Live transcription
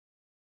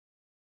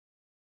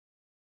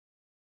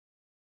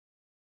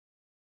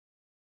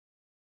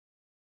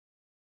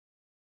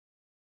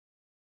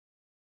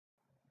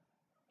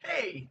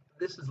Hey,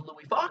 this is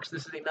Louie Foxx.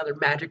 This is another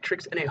Magic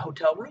Tricks in a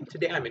Hotel Room.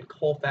 Today I'm in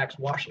Colfax,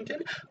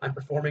 Washington. I'm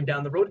performing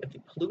down the road at the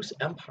Palouse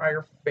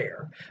Empire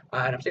Fair,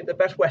 and I'm staying at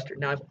the Best Western.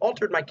 Now I've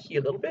altered my key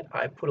a little bit.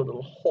 I put a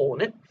little hole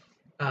in it.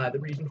 The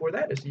reason for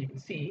that is so you can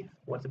see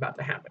what's about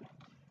to happen.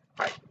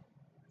 All right.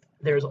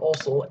 There's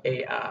also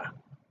a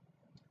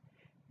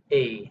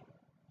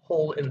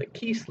hole in the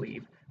key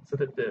sleeve so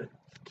that the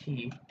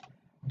key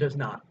does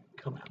not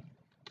come out.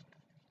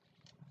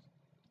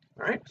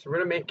 All right. So we're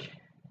gonna make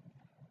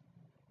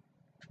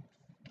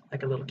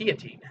like a little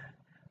guillotine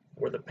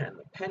for the pen.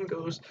 The pen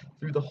goes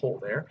through the hole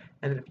there,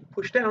 and then if you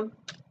push down,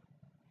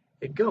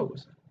 it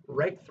goes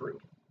right through.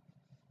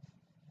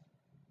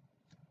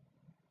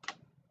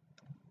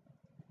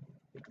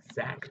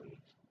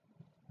 Exactly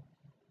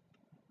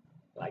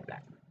like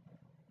that.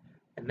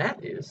 And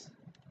that is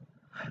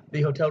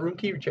the hotel room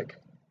key trick.